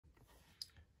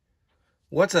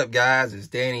What's up, guys? It's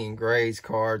Danny and Gray's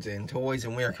Cards and Toys,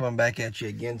 and we are coming back at you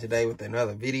again today with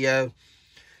another video.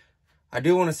 I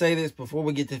do want to say this before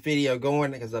we get the video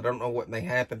going, because I don't know what may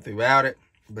happen throughout it,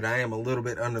 but I am a little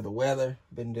bit under the weather.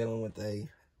 Been dealing with a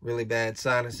really bad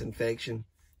sinus infection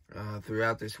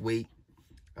throughout this week.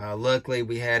 Luckily,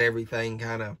 we had everything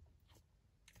kind of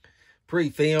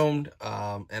pre-filmed,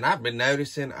 and I've been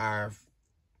noticing our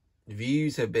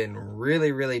views have been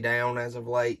really down as of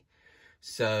late.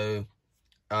 So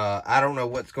I don't know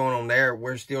what's going on there.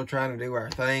 We're still trying to do our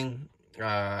thing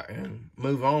and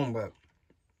move on, but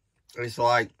it's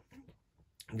like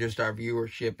just our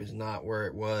viewership is not where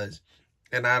it was.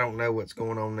 And I don't know what's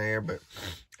going on there, but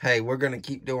hey, we're going to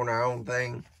keep doing our own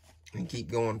thing and keep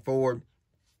going forward.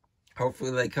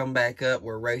 Hopefully they come back up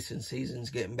where racing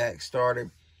season's getting back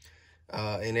started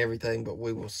and everything, but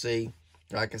we will see.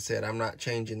 Like I said, I'm not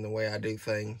changing the way I do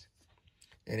things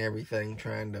and everything,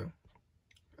 trying to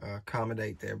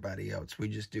accommodate to everybody else. We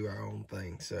just do our own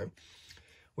thing. So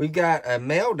we've got a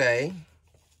mail day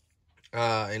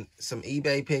and some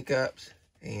eBay pickups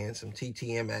and some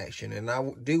TTM action. And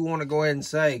I do want to go ahead and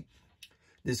say,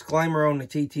 disclaimer on the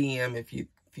TTM, if you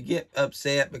get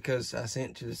upset because I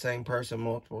sent it to the same person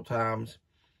multiple times,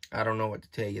 I don't know what to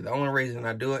tell you. The only reason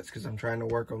I do it is because I'm trying to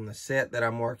work on the set that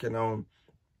I'm working on.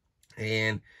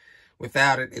 And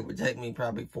without it, it would take me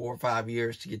probably 4 or 5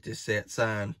 years to get this set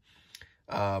signed.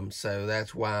 So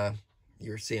that's why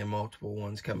you're seeing multiple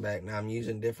ones come back. Now I'm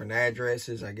using different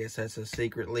addresses. I guess that's a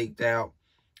secret leaked out.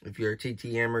 If you're a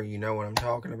TTMer, you know what I'm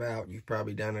talking about. You've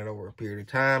probably done it over a period of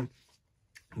time.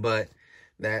 But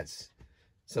that's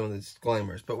some of the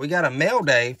disclaimers. But we got a mail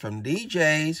day from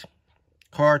DJ's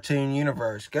Cartoon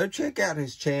Universe. Go check out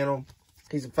his channel.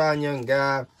 He's a fine young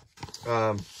guy.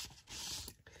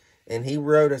 And he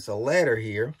wrote us a letter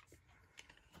here.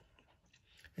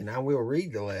 And I will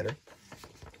read the letter.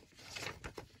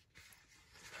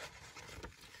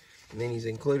 And then he's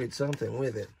included something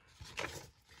with it.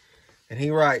 And he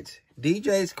writes,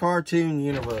 DJ's Cartoon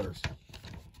Universe.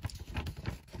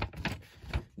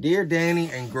 Dear Danny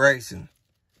and Grayson.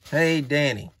 Hey,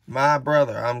 Danny, my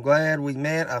brother. I'm glad we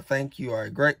met. I think you are a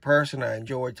great person. I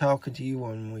enjoy talking to you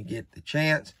when we get the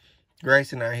chance.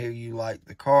 Grayson, I hear you like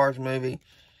the Cars movie.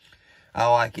 I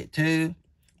like it too.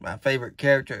 My favorite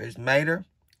character is Mater.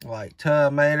 Like Tuh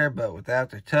Mater, but without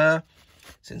the Tuh.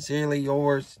 Sincerely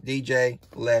yours, DJ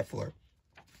Leffler.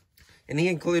 And he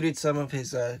included some of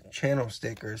his channel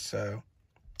stickers, so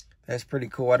that's pretty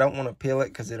cool. I don't want to peel it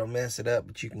because it'll mess it up,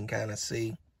 but you can kind of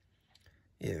see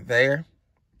it there.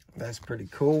 That's pretty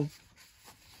cool.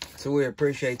 So we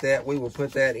appreciate that. We will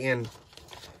put that in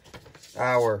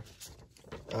our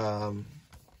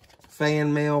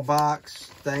fan mail box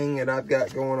thing that I've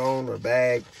got going on, or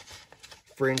bag,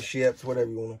 friendships, whatever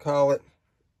you want to call it.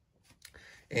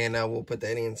 And we'll put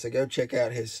that in. So go check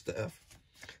out his stuff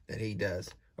that he does.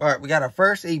 All right, we got our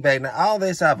first eBay. Now, all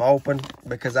this I've opened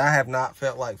because I have not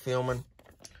felt like filming.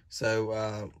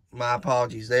 So, my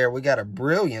apologies there. We got a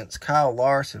Brilliance Kyle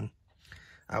Larson.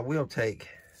 I will take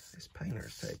this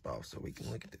painter's tape off so we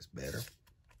can look at this better.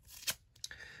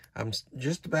 I'm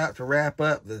just about to wrap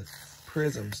up the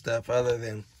Prism stuff, other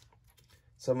than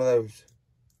some of those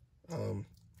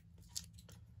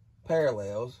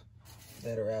parallels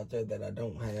that are out there that I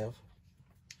don't have.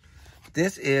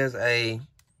 This is a,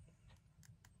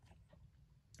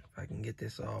 if I can get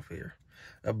this off here,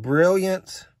 a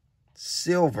Brilliance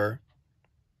Silver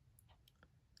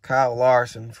Kyle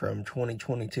Larson from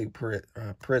 2022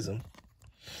 Prism.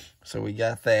 So we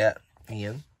got that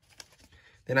in.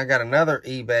 Then I got another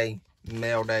eBay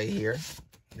mail day here.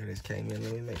 That just came in.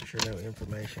 Let me make sure no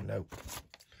information. Nope.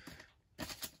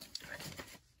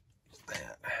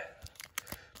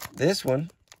 This one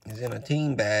is in a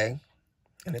team bag,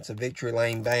 and it's a Victory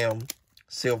Lane Bam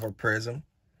Silver Prism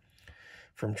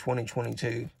from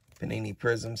 2022 Panini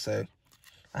Prism. So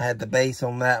I had the base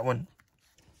on that one,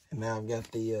 and now I've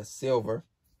got the silver.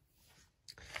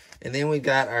 And then we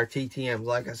got our TTMs.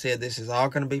 Like I said, this is all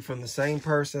going to be from the same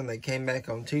person. They came back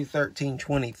on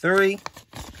 2/13/23,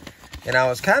 and I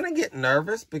was kind of getting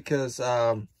nervous because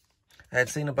I had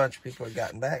seen a bunch of people had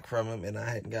gotten back from them, and I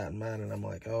hadn't gotten mine, and I'm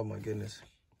like, oh my goodness.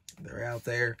 They're out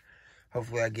there.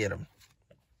 Hopefully I get them.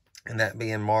 And that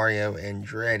being Mario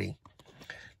Andretti.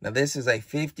 Now this is a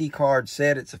 50 card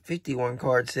set. It's a 51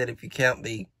 card set if you count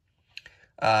the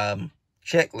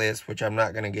checklist, which I'm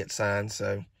not going to get signed.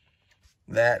 So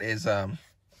that is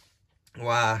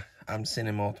why I'm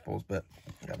sending multiples. But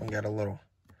I haven't got a little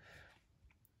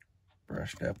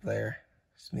brushed up there.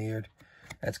 Smeared.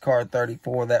 That's card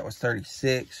 34. That was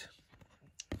 36.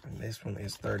 And this one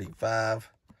is 35.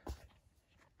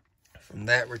 From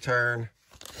that return,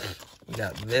 We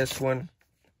got this one.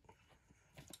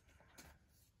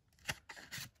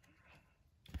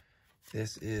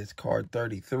 This is card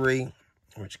 33,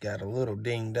 which got a little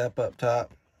dinged up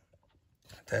top.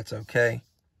 That's okay.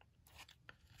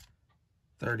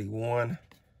 31.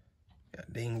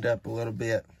 Got dinged up a little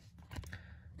bit.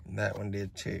 And that one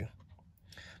did too.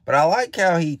 But I like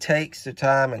how he takes the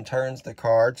time and turns the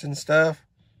cards and stuff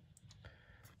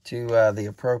to the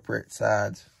appropriate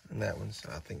sides. And that one's,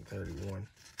 I think, 31.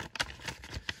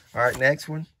 All right, next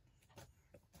one.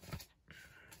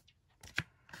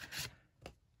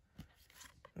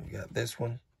 We got this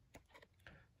one.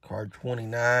 Card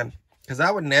 29. Because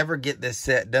I would never get this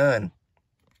set done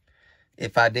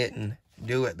if I didn't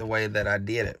do it the way that I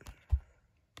did it.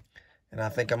 And I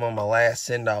think I'm on my last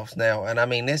send-offs now. And I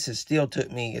mean, this has still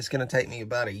took me, it's going to take me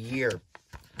about a year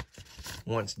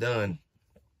once done.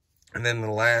 And then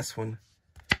the last one.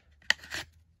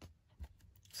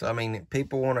 So, I mean, if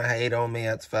people want to hate on me,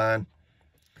 that's fine.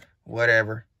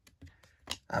 Whatever.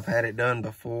 I've had it done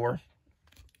before.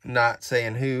 Not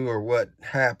saying who or what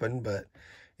happened, but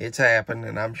it's happened.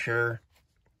 And I'm sure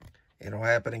it'll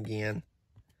happen again.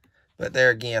 But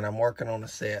there again, I'm working on a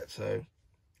set, so,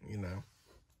 you know.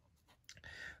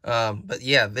 But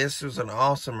yeah, this was an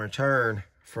awesome return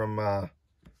from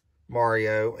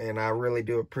Mario, and I really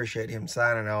do appreciate him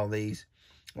signing all these.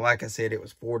 Like I said, it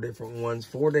was 4 different ones,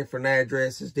 4 different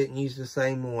addresses, didn't use the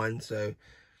same one, so,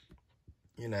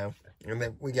 you know. And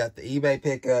then we got the eBay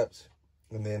pickups,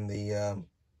 and then the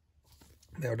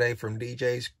mailday from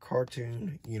DJ's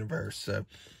Cartoon Universe. So,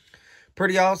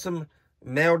 pretty awesome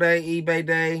mail day, eBay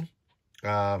day,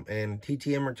 and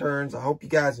TTM returns. I hope you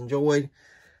guys enjoyed.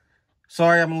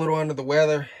 Sorry, I'm a little under the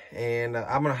weather, and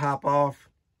I'm going to hop off.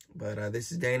 But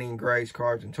this is Danny and Gray's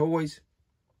Cards and Toys,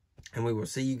 and we will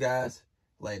see you guys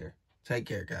later. Take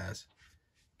care, guys.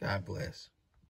 God bless.